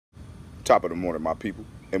Top of the morning, my people,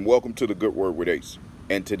 and welcome to the Good Word with Ace.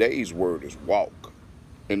 And today's word is walk.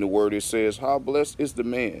 In the word it says, how blessed is the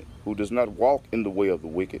man who does not walk in the way of the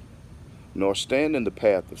wicked, nor stand in the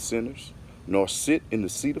path of sinners, nor sit in the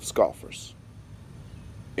seat of scoffers.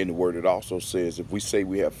 In the word it also says, if we say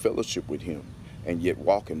we have fellowship with him and yet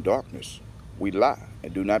walk in darkness, we lie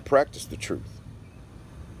and do not practice the truth.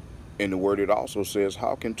 In the word it also says,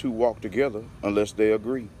 how can two walk together unless they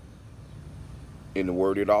agree? In the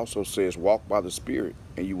word it also says, walk by the Spirit,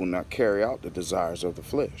 and you will not carry out the desires of the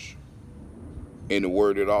flesh. In the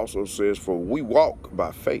word it also says, for we walk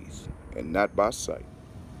by faith and not by sight.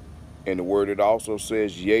 In the word it also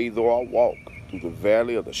says, yea, though I walk through the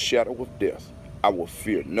valley of the shadow of death, I will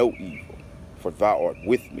fear no evil, for thou art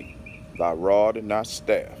with me. Thy rod and thy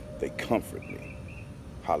staff, they comfort me.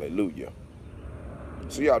 Hallelujah.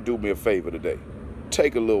 So y'all do me a favor today.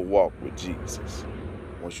 Take a little walk with Jesus.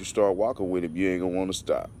 Once you start walking with him, you ain't gonna want to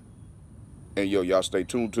stop. And y'all stay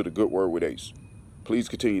tuned to the Good Word with Ace. Please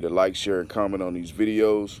continue to like, share, and comment on these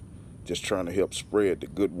videos. Just trying to help spread the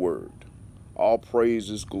good word. All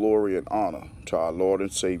praises, glory, and honor to our Lord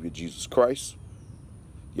and Savior, Jesus Christ.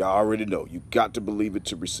 Y'all already know, you got to believe it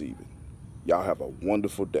to receive it. Y'all have a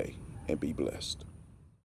wonderful day and be blessed.